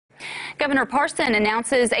Governor Parson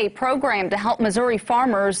announces a program to help Missouri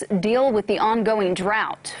farmers deal with the ongoing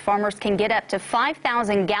drought. Farmers can get up to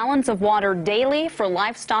 5,000 gallons of water daily for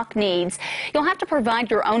livestock needs. You'll have to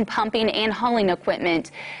provide your own pumping and hauling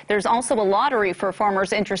equipment. There's also a lottery for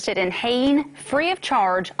farmers interested in haying free of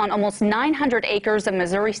charge on almost 900 acres of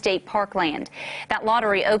Missouri State parkland. That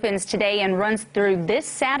lottery opens today and runs through this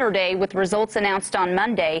Saturday with results announced on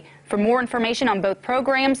Monday. For more information on both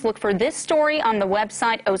programs, look for this story on the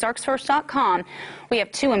website ozarksfirst.com. We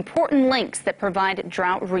have two important links that provide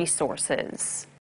drought resources.